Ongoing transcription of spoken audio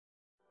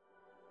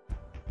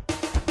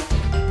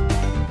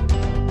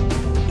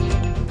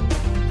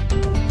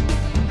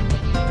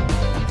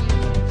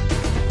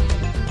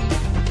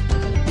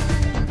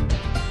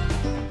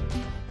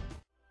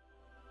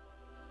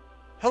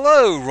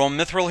Hello,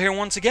 Mithril here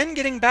once again,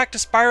 getting back to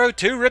Spyro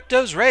 2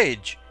 Ripto's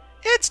Rage.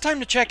 It's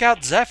time to check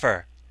out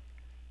Zephyr.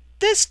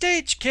 This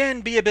stage can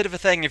be a bit of a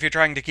thing if you're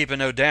trying to keep a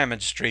no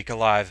damage streak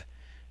alive.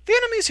 The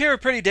enemies here are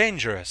pretty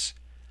dangerous.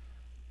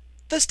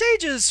 The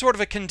stage is sort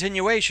of a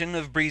continuation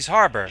of Breeze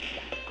Harbor,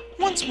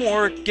 once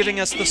more giving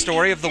us the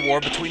story of the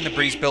war between the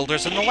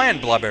Breezebuilders and the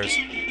Land Blubbers.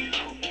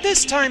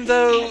 This time,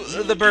 though,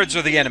 the birds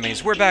are the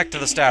enemies. We're back to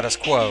the status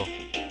quo.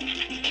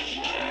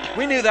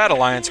 We knew that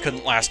alliance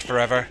couldn't last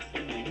forever.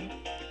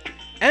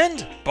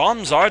 And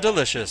bombs are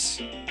delicious.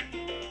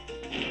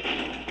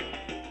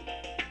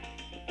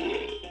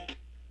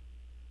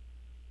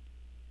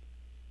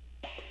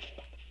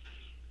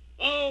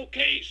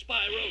 Okay,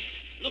 Spyro.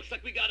 Looks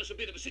like we got us a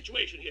bit of a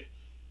situation here.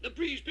 The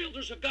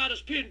Breezebuilders have got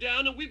us pinned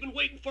down, and we've been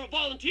waiting for a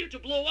volunteer to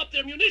blow up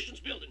their munitions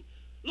building.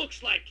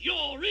 Looks like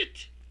you're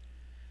it.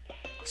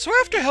 So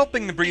after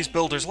helping the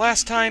Breezebuilders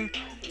last time,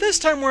 this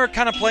time we're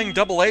kind of playing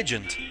double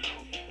agent.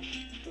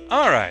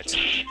 Alright.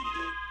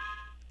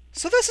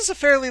 So this is a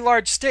fairly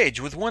large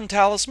stage with 1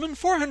 talisman,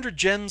 400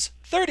 gems,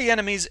 30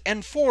 enemies,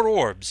 and 4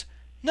 orbs.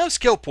 No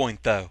skill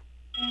point, though.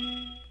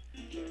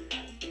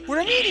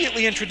 We're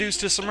immediately introduced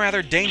to some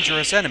rather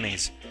dangerous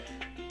enemies.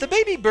 The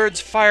baby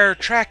birds fire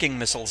tracking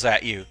missiles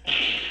at you.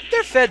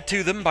 They're fed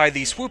to them by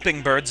the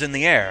swooping birds in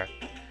the air.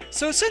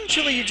 So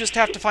essentially you just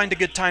have to find a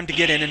good time to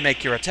get in and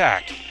make your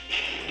attack.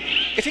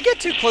 If you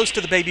get too close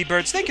to the baby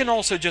birds, they can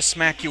also just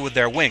smack you with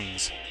their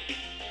wings.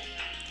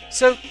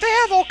 So they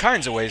have all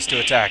kinds of ways to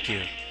attack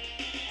you.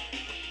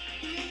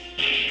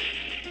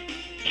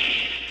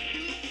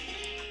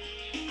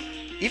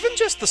 Even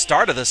just the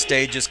start of this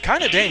stage is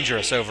kind of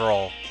dangerous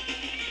overall.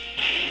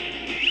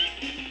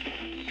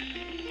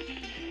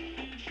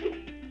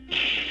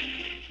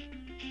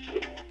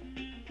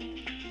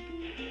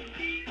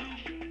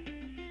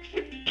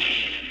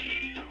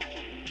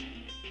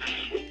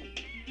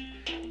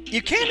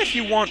 You can if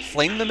you want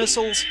flame the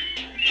missiles,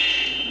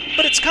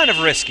 but it's kind of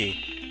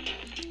risky.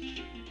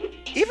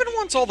 Even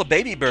once all the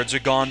baby birds are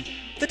gone,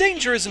 the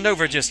danger isn't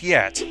over just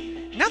yet.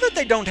 Now that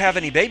they don't have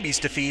any babies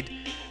to feed,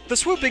 the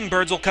swooping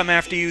birds will come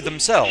after you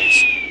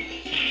themselves.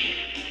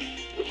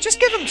 Just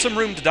give them some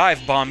room to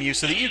dive bomb you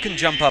so that you can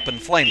jump up and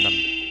flame them.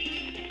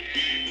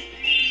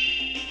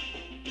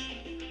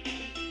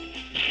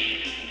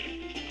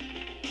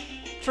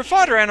 For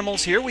fodder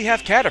animals here, we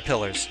have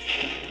caterpillars.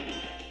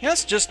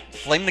 Yes, just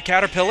flame the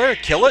caterpillar,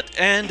 kill it,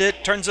 and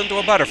it turns into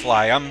a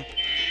butterfly. I'm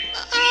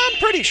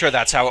pretty sure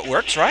that's how it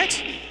works,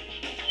 right?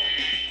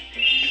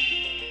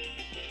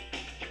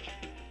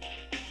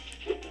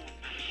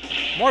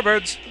 More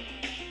birds.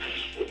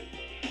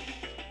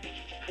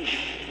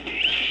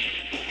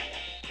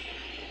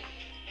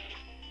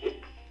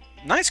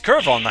 Nice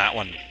curve on that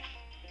one.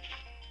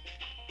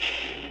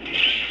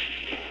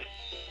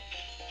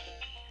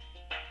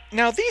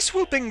 Now, these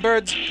swooping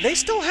birds, they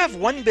still have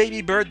one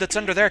baby bird that's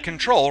under their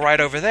control right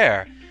over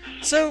there.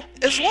 So,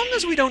 as long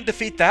as we don't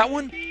defeat that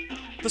one,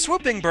 the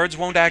swooping birds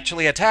won't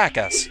actually attack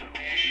us.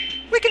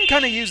 We can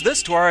kind of use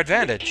this to our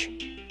advantage.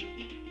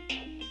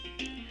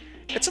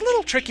 It's a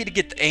little tricky to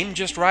get the aim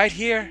just right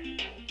here,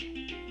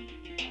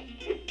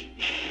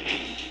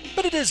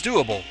 but it is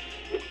doable.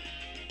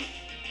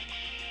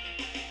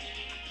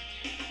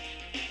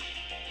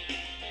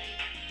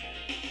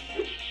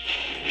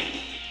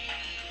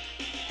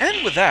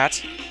 And with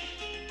that,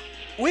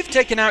 we've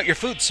taken out your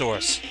food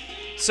source,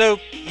 so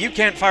you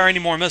can't fire any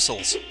more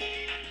missiles.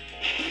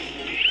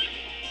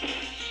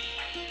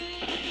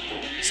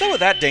 So with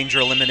that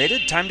danger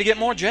eliminated, time to get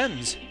more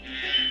gems.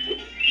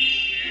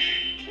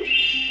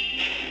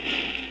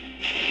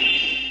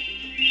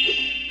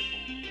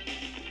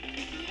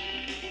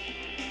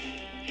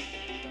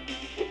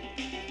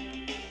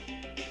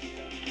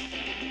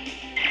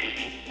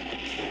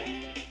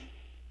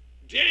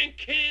 Dang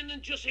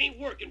cannon just ain't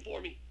working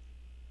for me.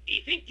 Do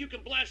you think you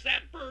can blast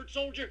that bird,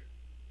 soldier?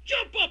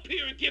 Jump up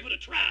here and give it a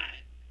try!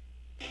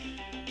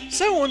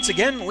 So once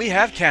again, we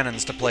have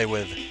cannons to play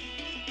with.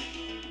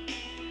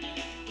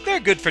 They're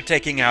good for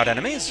taking out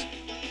enemies,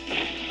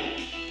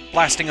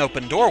 blasting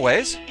open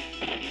doorways,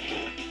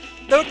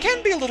 though it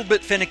can be a little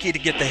bit finicky to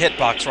get the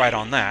hitbox right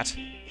on that.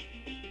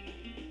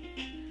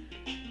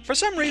 For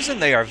some reason,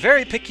 they are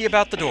very picky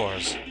about the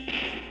doors.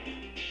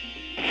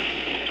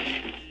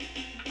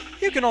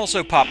 You can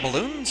also pop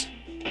balloons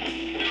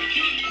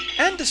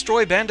and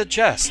destroy banded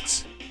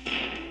chests.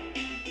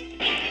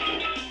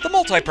 The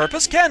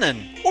multi-purpose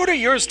cannon! Order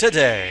yours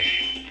today!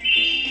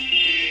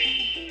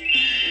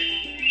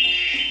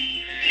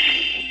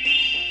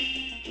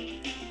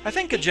 I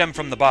think a gem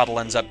from the bottle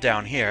ends up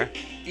down here.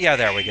 Yeah,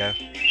 there we go.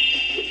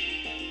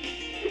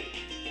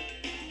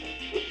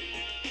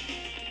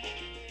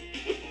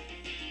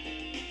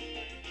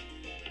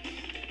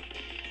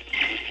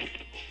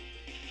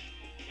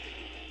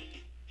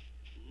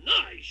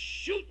 Nice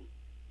shooting!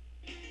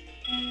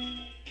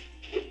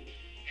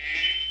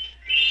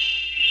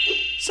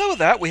 So with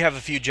that, we have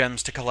a few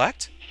gems to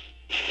collect.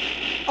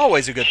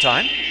 Always a good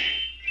time.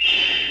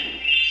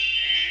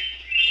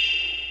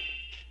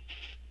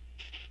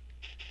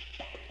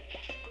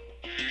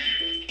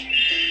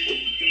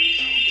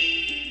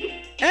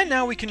 And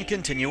now we can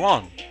continue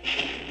on.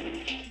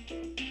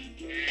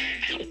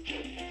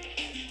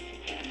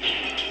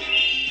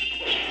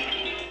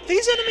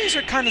 These enemies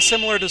are kind of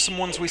similar to some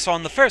ones we saw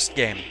in the first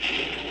game.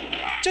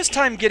 Just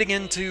time getting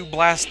in to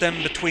blast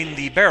them between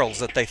the barrels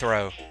that they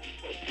throw.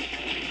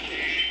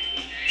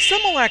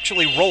 Some will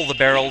actually roll the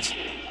barrels,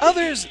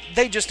 others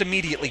they just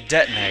immediately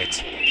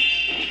detonate.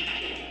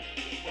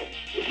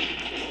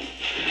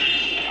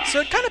 So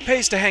it kind of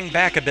pays to hang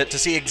back a bit to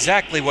see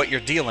exactly what you're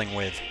dealing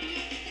with.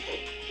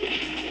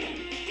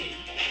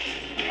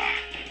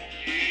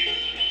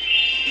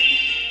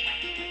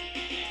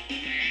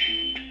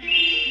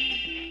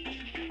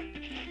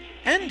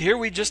 And here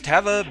we just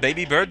have a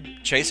baby bird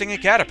chasing a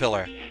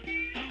caterpillar.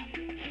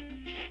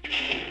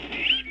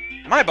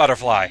 My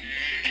butterfly.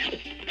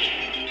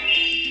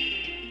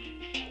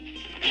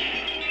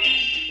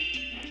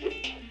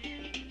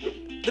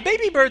 The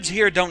baby birds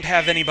here don't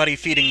have anybody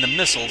feeding them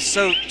missiles,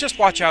 so just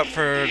watch out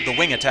for the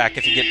wing attack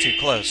if you get too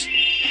close.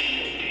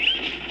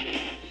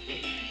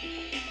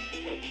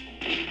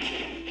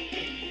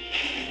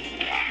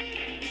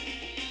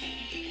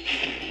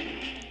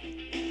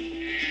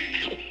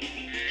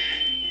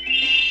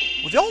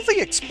 With all the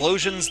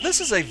explosions,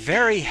 this is a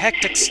very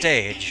hectic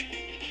stage.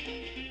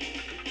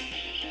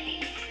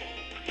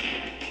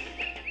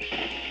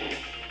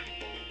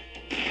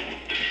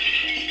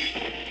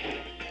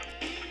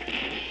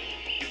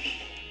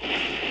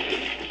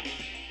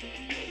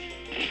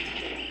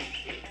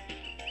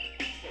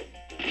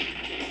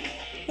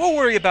 We'll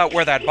worry about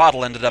where that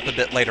bottle ended up a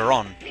bit later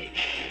on.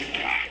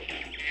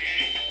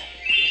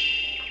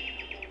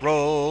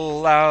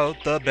 Roll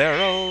out the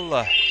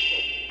barrel.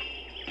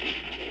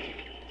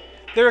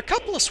 There are a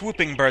couple of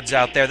swooping birds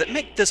out there that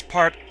make this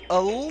part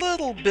a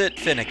little bit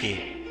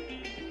finicky.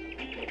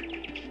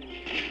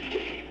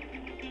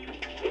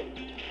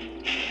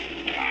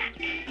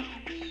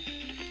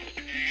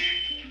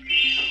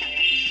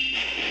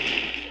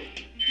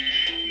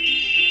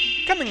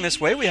 Coming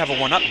this way, we have a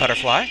one-up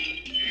butterfly.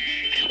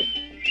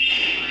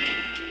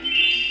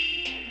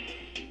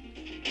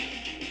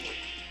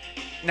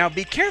 Now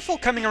be careful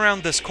coming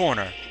around this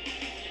corner.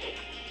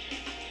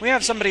 We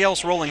have somebody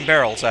else rolling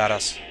barrels at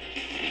us.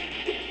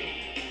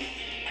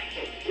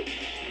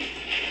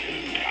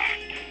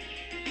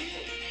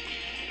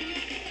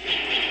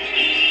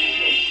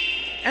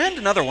 And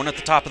another one at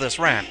the top of this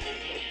ramp.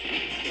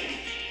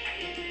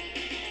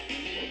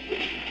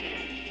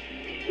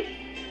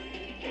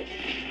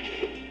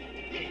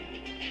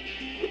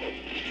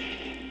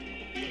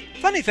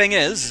 Funny thing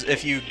is,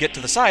 if you get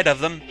to the side of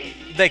them,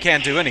 they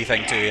can't do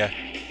anything to you.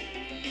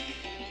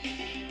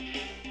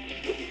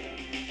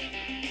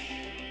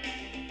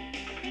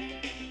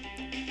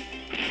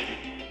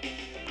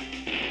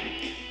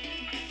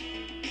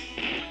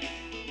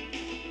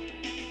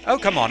 Oh,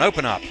 come on,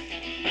 open up.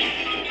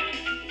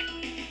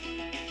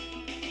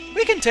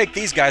 We can take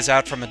these guys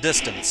out from a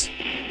distance.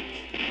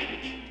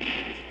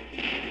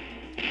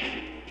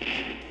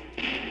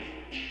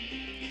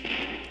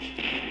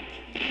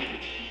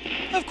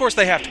 Of course,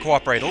 they have to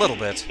cooperate a little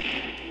bit.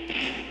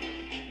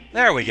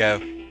 There we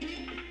go.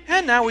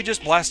 And now we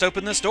just blast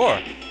open this door.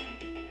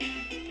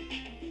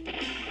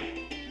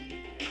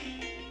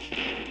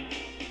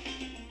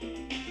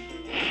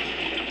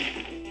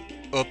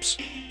 Oops.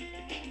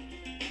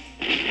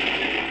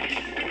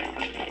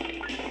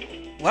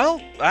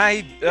 Well,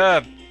 I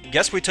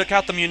guess we took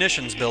out the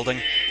munitions building.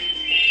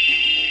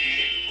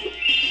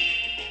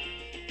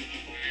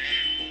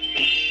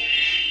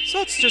 So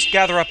let's just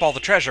gather up all the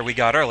treasure we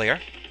got earlier.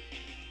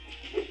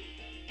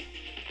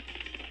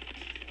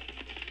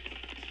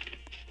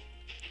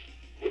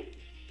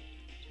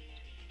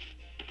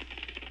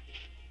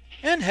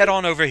 And head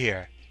on over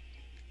here.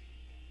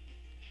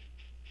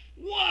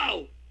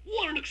 Wow!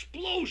 What an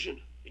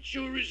explosion! It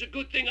sure is a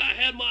good thing I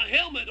had my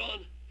helmet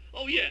on.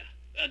 Oh yeah,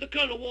 the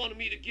colonel wanted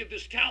me to give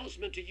this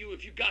talisman to you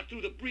if you got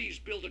through the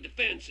Breezebuilder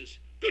defenses.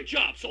 Good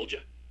job, soldier!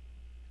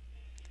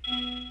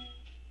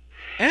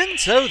 And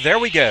so there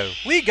we go.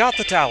 We got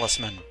the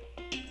talisman.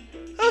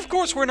 Of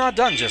course we're not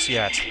done just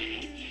yet.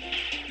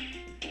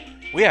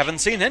 We haven't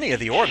seen any of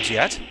the orbs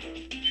yet.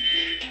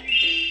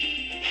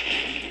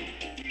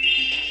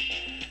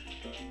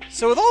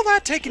 So with all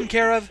that taken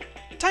care of,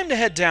 time to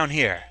head down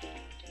here.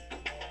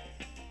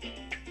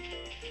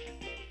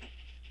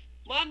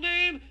 My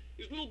name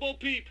is Little Bo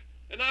Peep,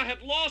 and I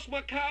have lost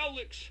my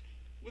Cowleks.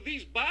 With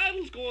these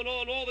battles going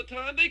on all the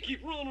time, they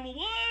keep running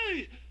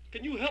away.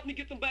 Can you help me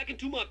get them back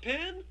into my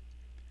pen?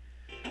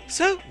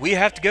 So, we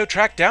have to go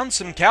track down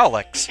some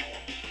Cowleks.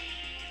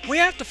 We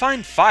have to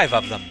find 5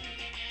 of them.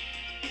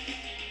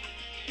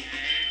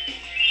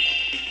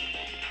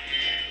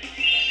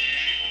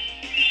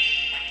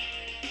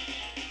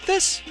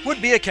 This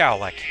would be a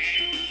Cowlek.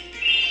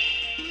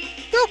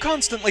 They'll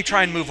constantly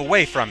try and move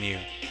away from you.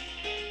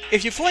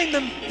 If you flame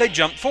them, they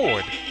jump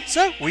forward.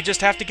 So, we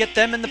just have to get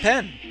them in the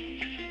pen.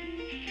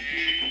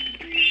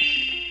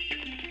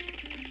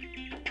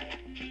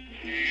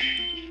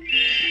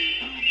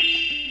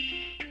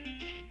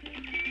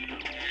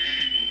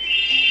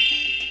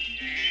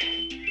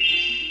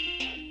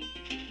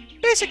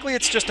 Basically,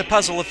 it's just a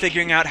puzzle of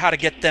figuring out how to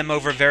get them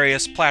over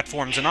various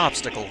platforms and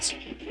obstacles.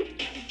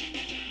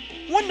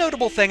 One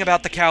notable thing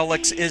about the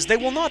Cowleks is they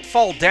will not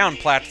fall down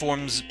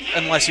platforms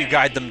unless you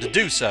guide them to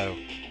do so.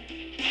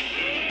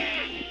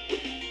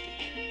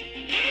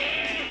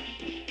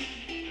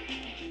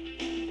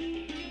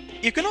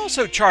 You can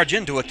also charge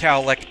into a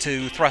Cowlek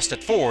to thrust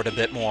it forward a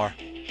bit more.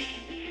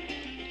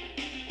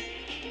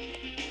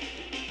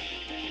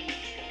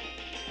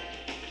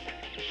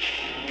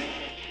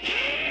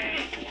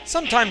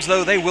 Sometimes,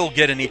 though, they will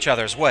get in each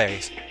other's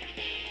ways.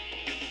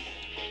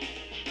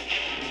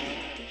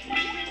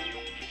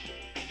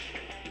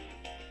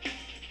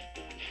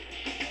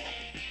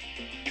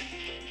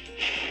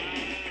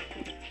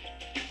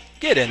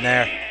 Get in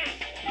there.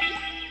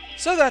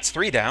 So that's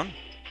 3 down.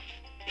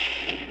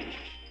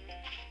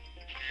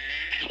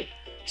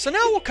 So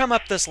now we'll come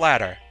up this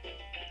ladder.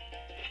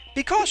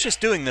 Be cautious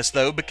doing this,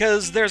 though,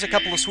 because there's a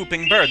couple of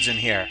swooping birds in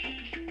here.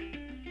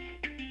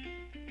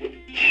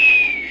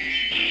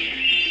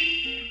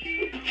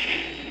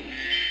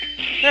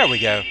 There we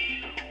go.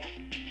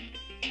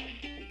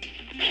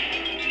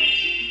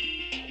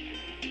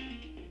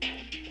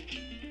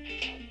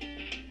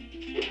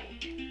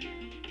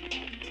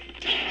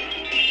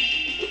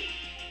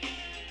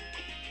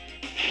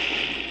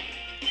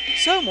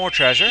 So, more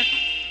treasure.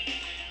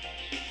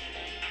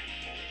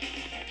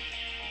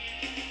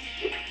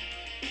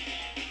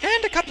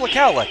 And a couple of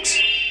Cowleks.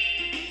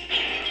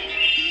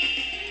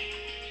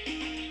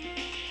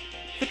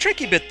 The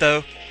tricky bit,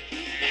 though,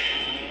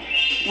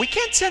 we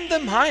can't send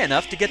them high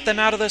enough to get them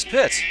out of this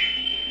pit.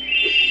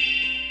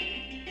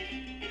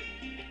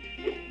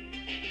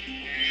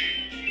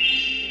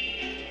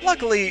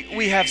 Luckily,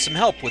 we have some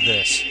help with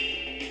this.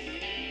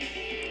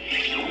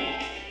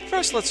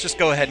 First, let's just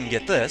go ahead and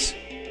get this.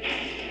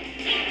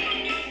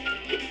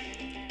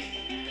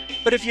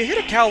 But if you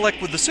hit a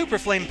Cowlek with the Super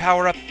Flame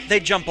power-up, they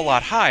jump a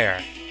lot higher.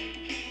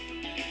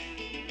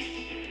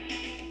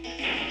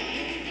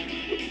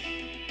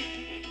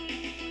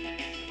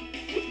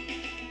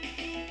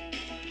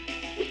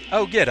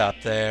 Oh, get up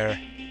there.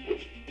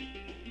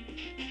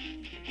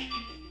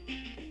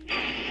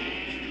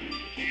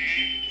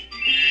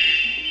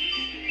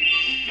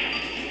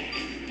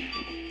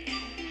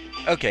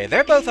 Okay,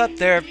 they're both up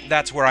there.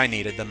 That's where I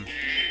needed them.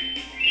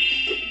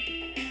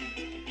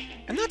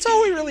 And that's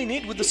all we really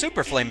need with the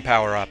Super Flame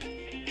power-up.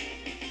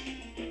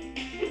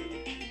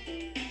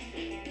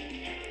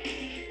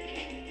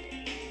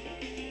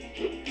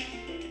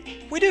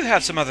 We do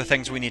have some other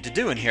things we need to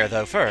do in here,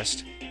 though,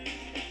 first.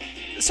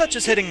 Such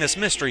as hitting this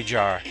mystery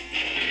jar.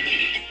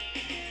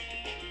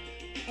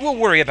 We'll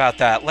worry about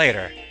that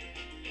later.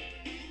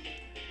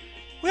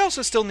 We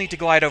also still need to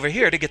glide over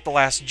here to get the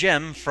last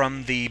gem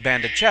from the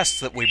banded chests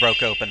that we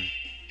broke open.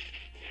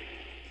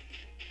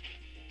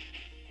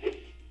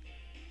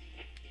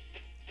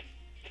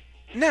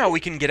 Now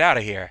we can get out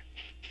of here.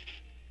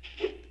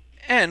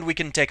 And we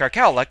can take our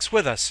Cowleks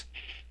with us.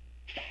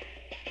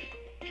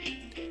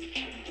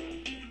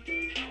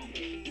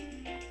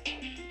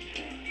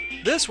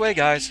 This way,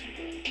 guys.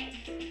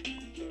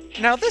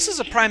 Now, this is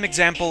a prime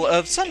example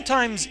of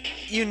sometimes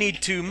you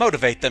need to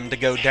motivate them to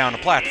go down a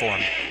platform.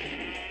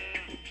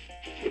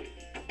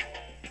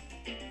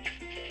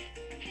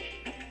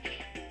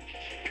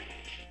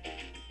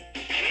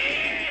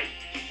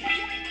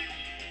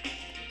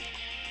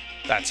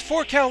 That's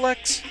 4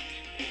 Cowleks.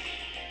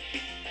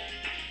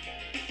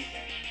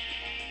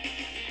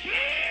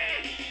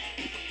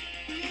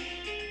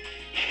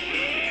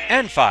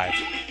 And 5.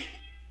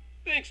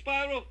 Thanks,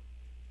 Spyro.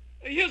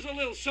 Here's a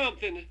little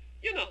something,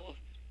 you know,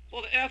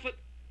 for the effort.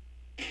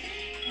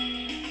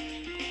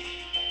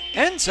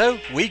 And so,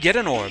 we get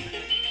an orb.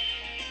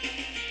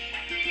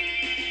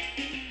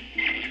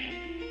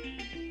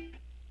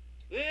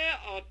 There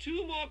are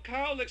 2 more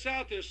Cowleks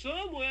out there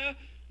somewhere,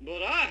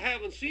 but I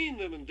haven't seen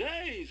them in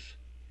days.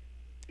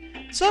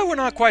 So we're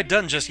not quite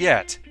done just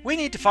yet. We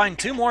need to find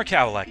 2 more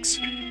Cowleks.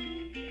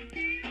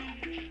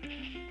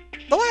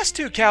 The last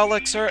 2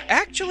 Cowleks are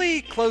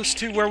actually close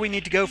to where we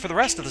need to go for the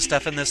rest of the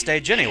stuff in this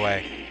stage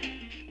anyway.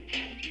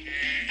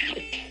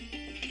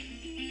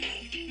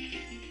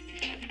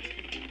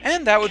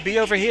 And that would be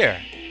over here.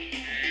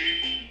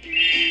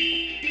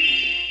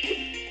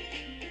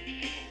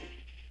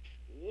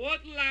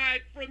 What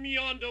light from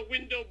yonder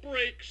window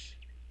breaks?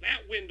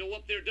 That window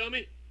up there,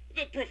 dummy.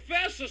 The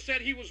professor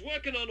said he was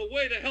working on a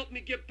way to help me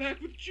get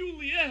back with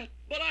Juliet,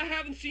 but I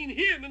haven't seen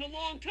him in a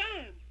long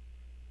time.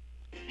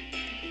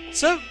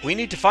 So, we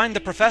need to find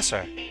the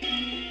professor.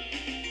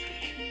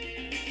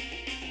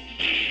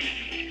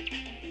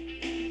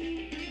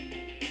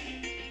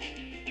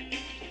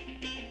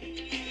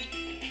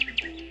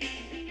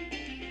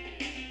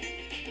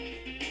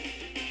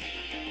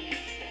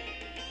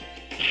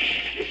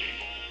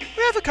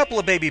 We have a couple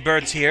of baby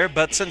birds here,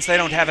 but since they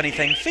don't have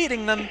anything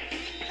feeding them,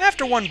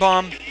 after 1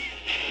 bomb,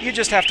 you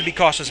just have to be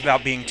cautious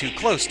about being too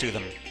close to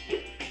them.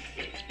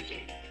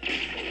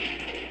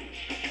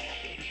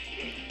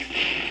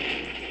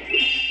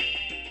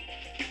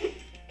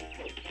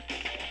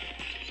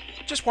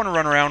 Just want to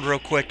run around real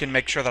quick and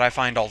make sure that I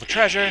find all the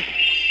treasure.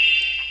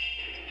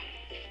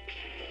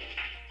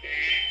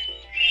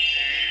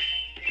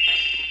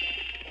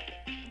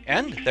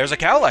 And there's a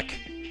Cowlek.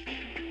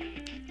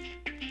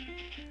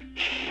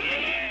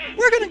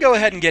 We're going to go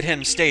ahead and get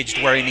him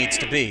staged where he needs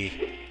to be.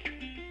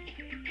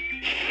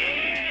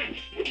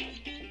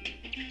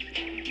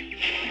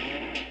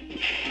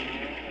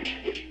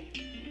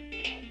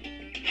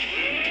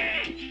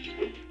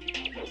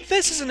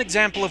 This is an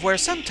example of where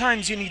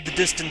sometimes you need the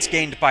distance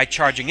gained by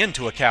charging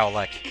into a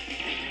Cowlek,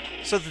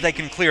 so that they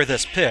can clear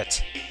this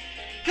pit.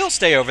 He'll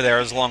stay over there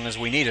as long as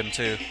we need him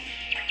to.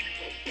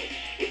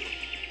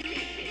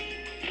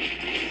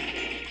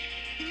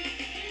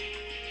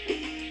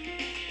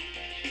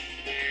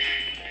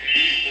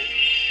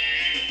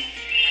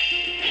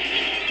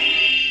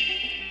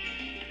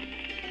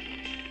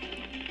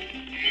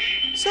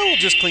 So we'll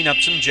just clean up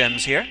some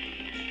gems here.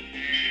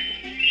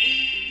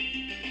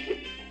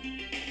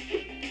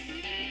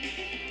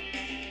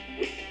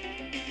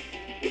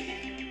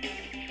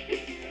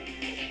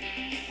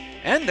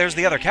 And there's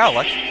the other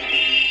Cowlek.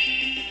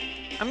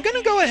 I'm going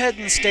to go ahead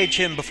and stage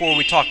him before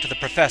we talk to the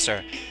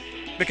Professor,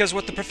 because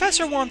what the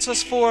Professor wants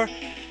us for,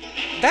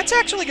 that's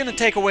actually going to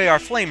take away our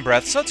flame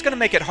breath, so it's going to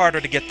make it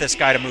harder to get this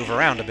guy to move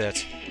around a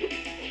bit.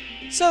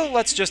 So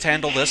let's just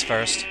handle this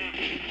first.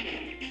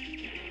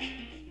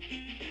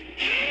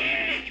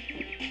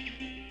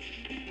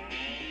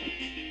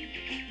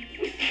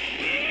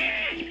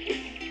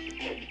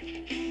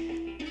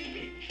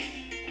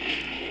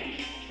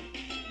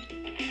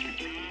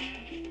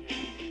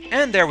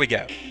 And there we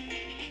go.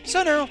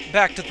 So now,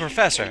 back to the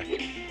Professor.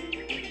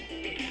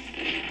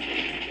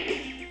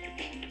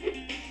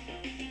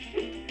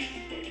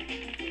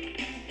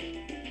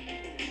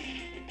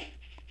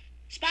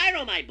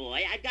 Spyro, my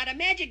boy, I've got a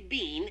magic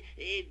bean,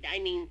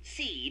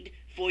 seed,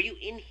 for you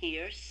in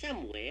here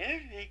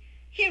somewhere.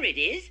 Here it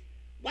is.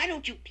 Why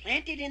don't you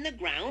plant it in the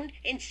ground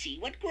and see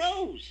what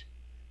grows?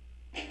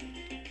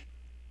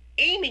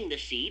 Aiming the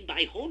seed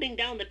by holding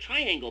down the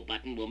triangle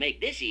button will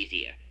make this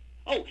easier.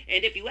 Oh,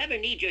 and if you ever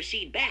need your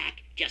seed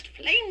back, just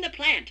flame the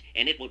plant,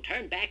 and it will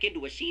turn back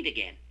into a seed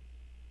again.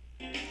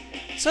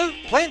 So,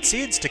 plant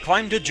seeds to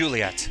climb to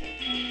Juliet.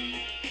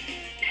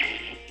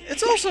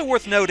 It's also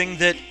worth noting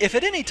that if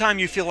at any time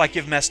you feel like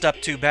you've messed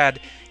up too bad,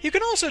 you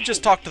can also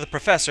just talk to the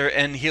Professor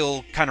and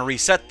he'll kind of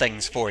reset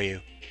things for you.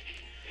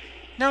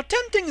 Now,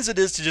 tempting as it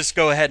is to just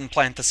go ahead and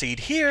plant the seed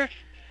here,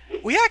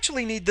 we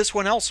actually need this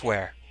one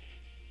elsewhere.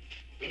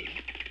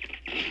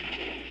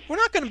 We're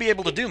not going to be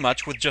able to do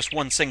much with just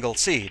one single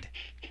seed.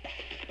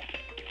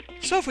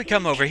 So if we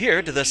come over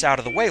here to this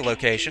out-of-the-way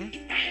location,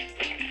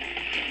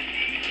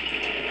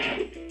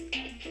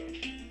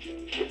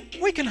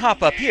 we can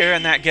hop up here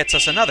and that gets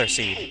us another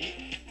seed.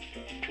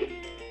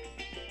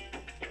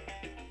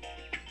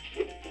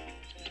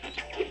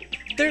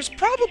 There's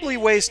probably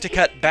ways to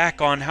cut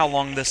back on how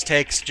long this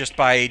takes just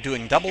by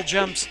doing double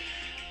jumps,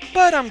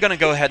 but I'm going to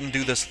go ahead and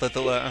do this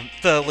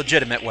the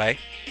legitimate way.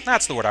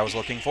 That's the word I was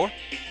looking for.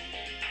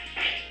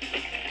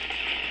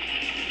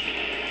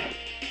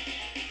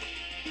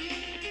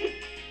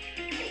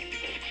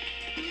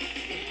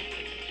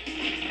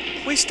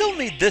 We still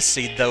need this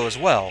seed, though, as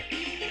well.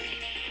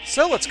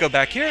 So let's go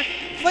back here,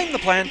 flame the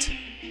plant,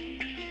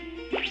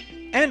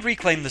 and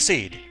reclaim the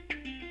seed.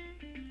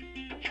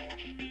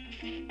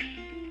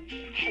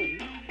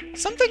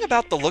 Something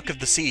about the look of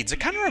the seeds, it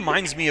kind of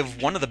reminds me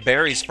of one of the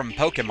berries from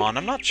Pokemon.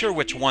 I'm not sure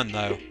which one,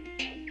 though.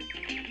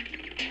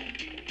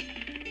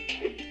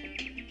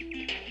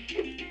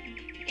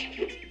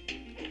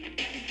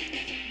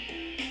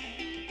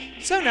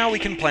 So now we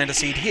can plant a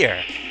seed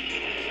here.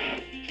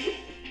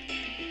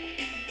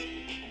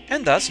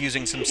 And thus,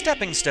 using some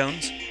stepping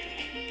stones,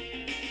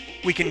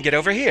 we can get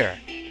over here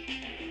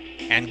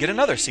and get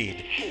another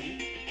seed.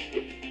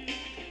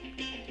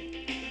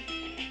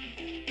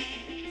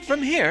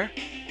 From here,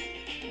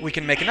 we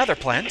can make another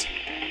plant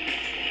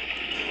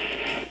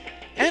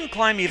and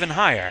climb even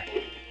higher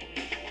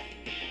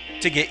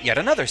to get yet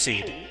another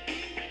seed.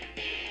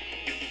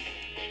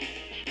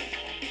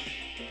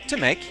 To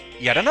make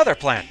yet another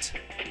plant.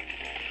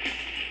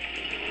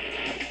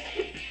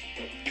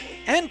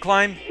 And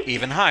climb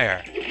even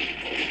higher.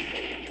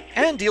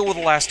 And deal with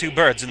the last two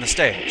birds in the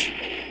stage.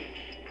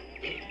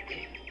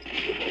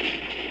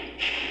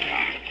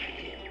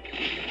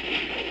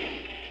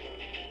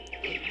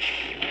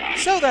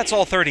 So that's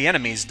all 30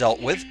 enemies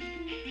dealt with.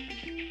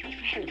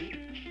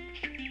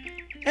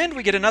 And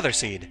we get another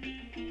seed.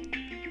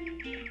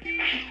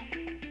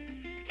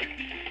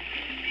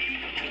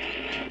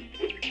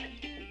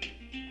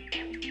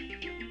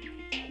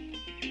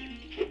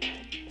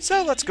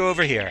 So let's go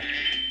over here.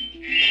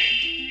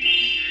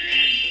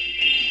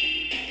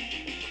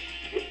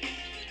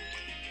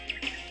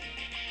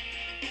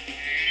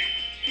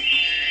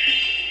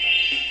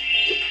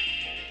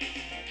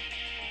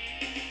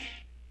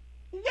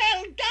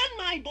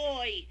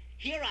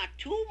 Here are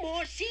 2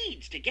 more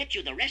seeds to get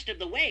you the rest of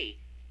the way.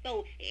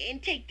 Oh,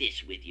 and take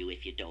this with you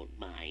if you don't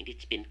mind.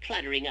 It's been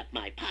cluttering up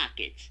my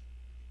pockets.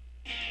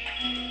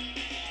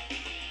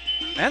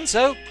 And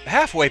so,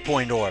 halfway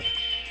point orb.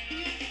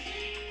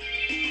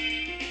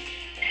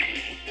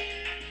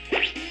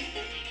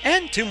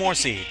 And 2 more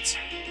seeds.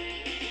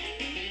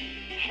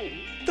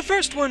 The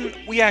first one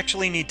we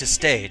actually need to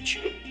stage.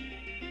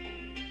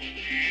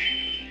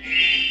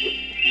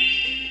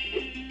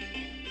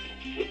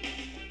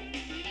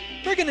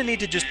 We're going to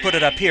need to just put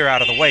it up here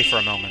out of the way for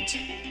a moment.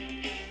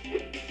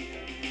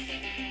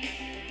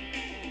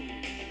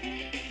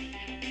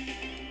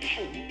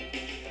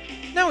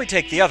 Now we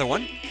take the other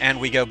one, and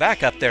we go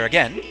back up there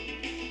again.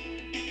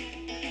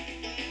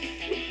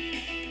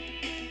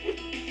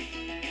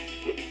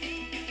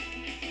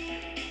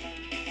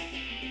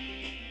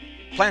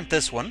 Plant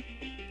this one.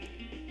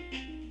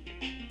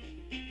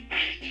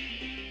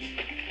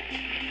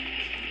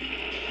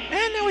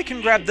 And now we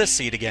can grab this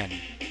seed again.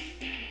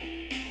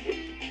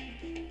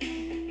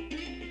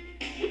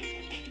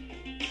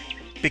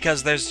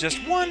 Because there's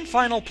just one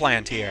final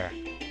plant here.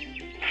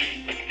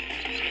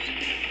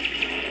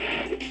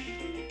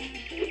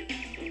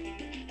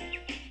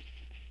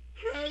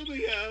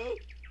 Romeo,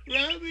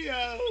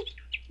 Romeo,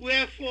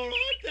 wherefore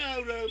art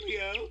thou,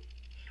 Romeo?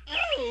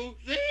 Oh,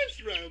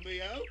 there's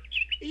Romeo.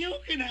 You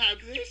can have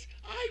this.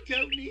 I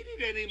don't need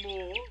it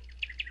anymore.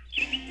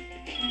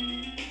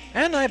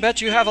 And I bet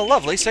you have a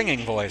lovely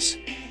singing voice.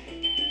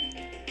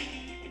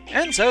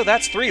 And so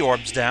that's 3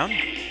 orbs down.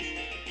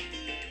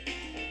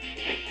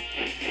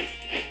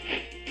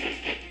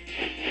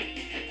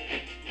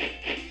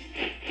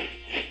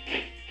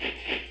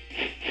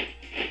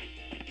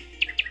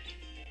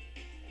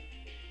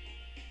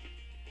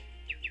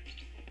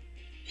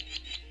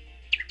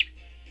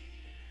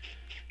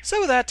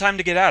 So with that, time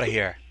to get out of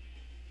here.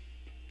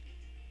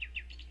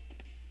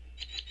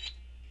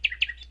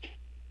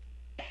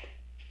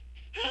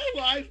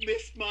 How I've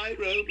missed my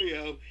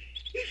Romeo.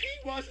 If he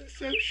wasn't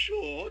so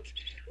short,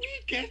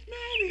 we'd get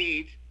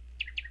married.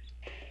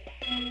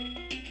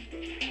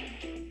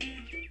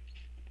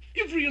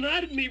 You've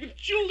reunited me with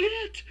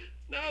Juliet.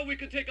 Now we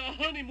can take our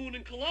honeymoon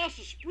in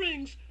Colossus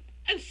Springs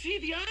and see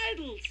the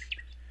idols.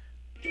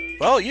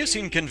 Well, you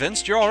seem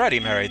convinced you're already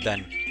married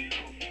then.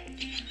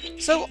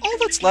 So all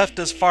that's left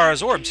as far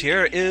as orbs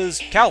here is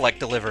Cowlek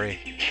delivery.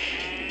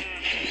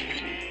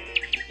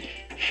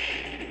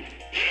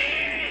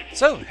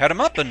 So head 'em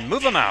up and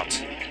move 'em out.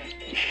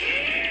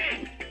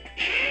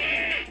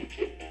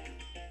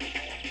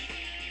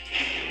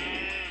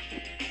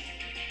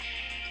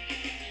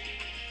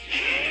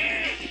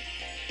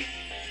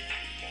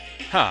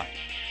 Huh.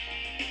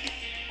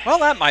 Well,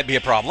 that might be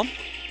a problem.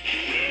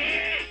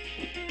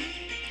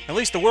 At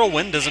least the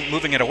whirlwind isn't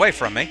moving it away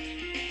from me.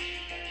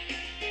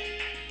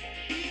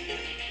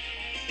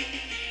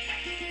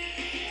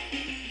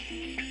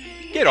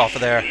 Get off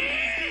of there.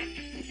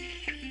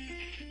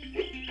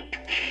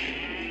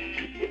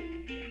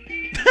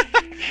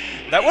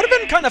 That would have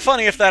been kind of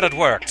funny if that had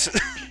worked.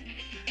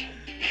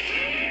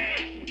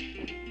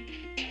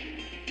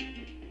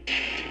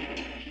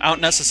 I don't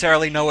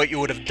necessarily know what you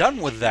would have done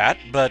with that,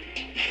 but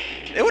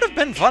it would have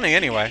been funny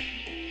anyway.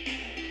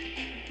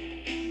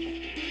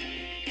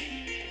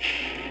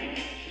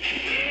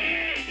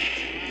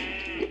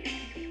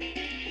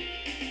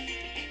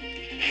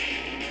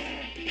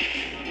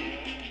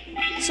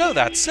 So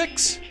that's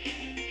 6.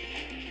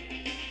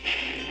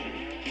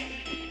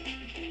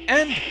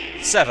 And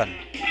 7.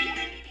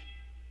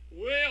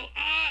 Well,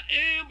 I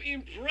am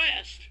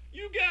impressed.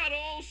 You got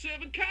all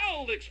 7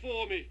 Cowleks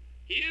for me.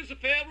 Here's a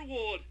fair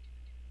reward.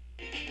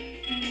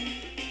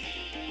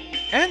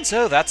 And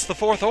so that's the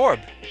 4th orb.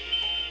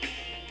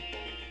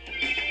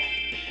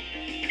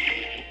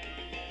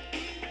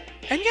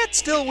 And yet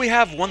still we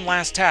have one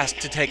last task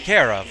to take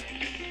care of.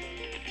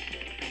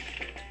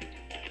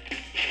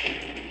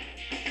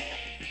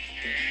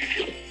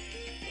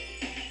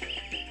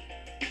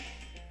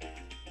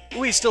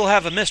 We still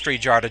have a mystery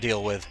jar to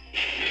deal with.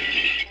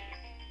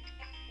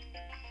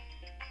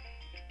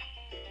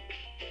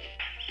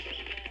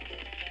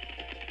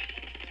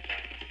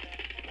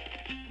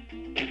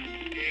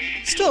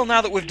 Still,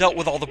 now that we've dealt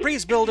with all the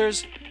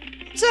Breezebuilders,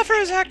 Zephyr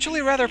is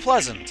actually rather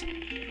pleasant.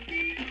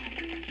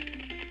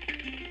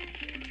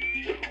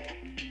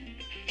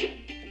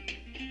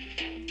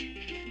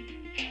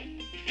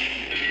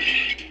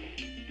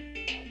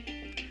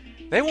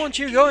 They want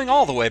you going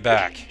all the way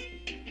back.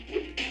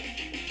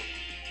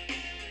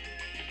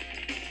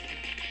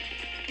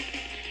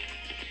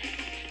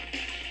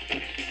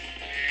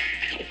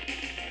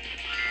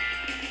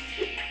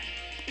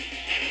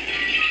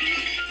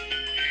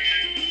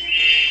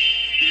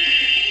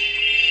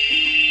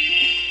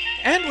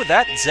 And with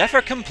that,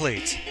 Zephyr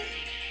complete.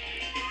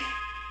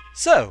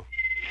 So,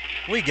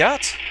 we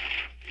got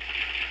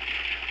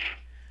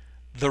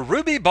the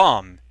Ruby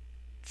Bomb,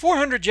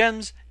 400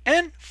 gems,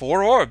 and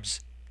 4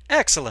 orbs.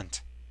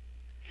 Excellent.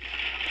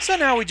 So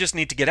now we just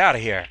need to get out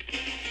of here.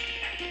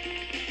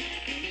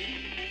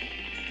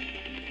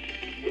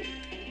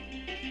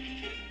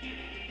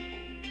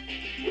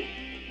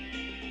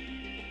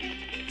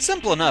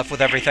 Simple enough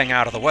with everything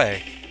out of the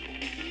way.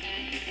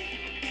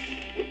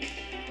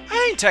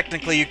 I mean,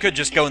 technically you could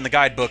just go in the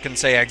guidebook and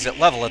say exit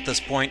level at this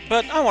point,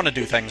 but I want to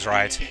do things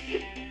right.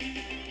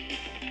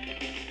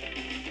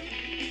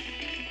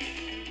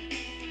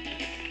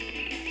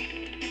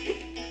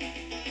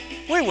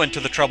 We went to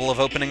the trouble of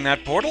opening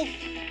that portal.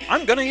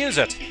 I'm gonna use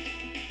it.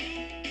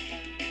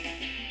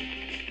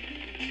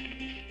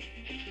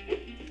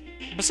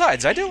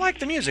 Besides, I do like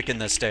the music in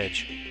this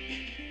stage.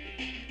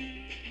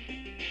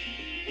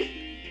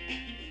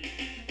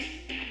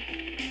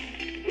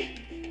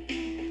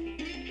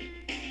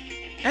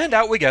 And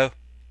out we go.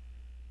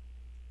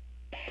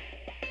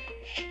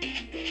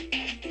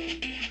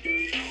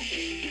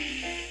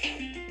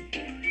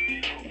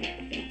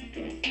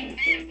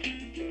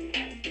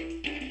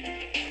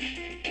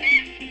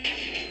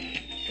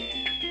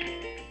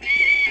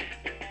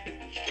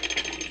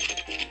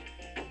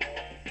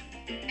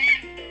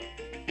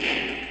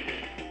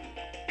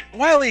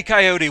 Wile E.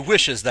 Coyote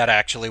wishes that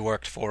actually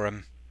worked for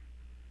him.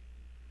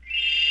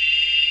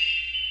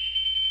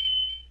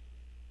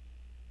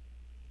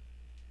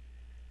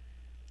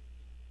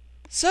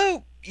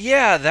 So,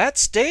 yeah, that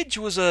stage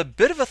was a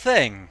bit of a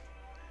thing.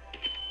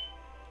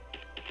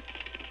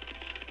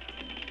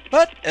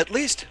 But at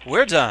least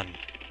we're done.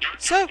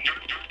 So,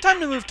 time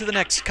to move to the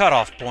next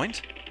cutoff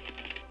point.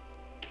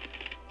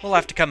 We'll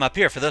have to come up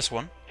here for this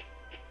one.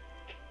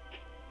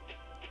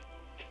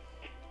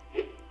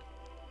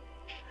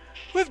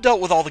 We've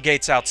dealt with all the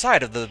gates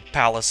outside of the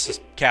palace,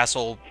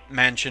 castle,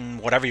 mansion,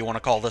 whatever you want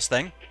to call this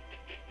thing.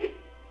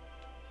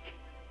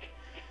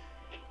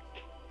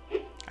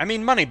 I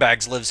mean,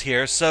 Moneybags lives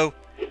here, so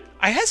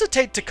I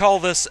hesitate to call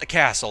this a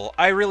castle.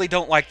 I really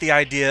don't like the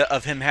idea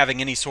of him having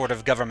any sort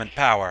of government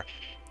power.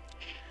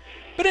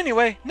 But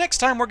anyway, next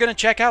time we're going to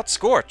check out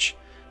Scorch.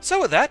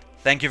 So with that,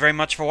 thank you very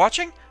much for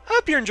watching. I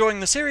hope you're enjoying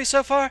the series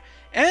so far,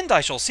 and I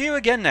shall see you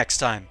again next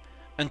time.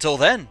 Until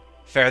then,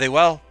 fare thee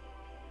well.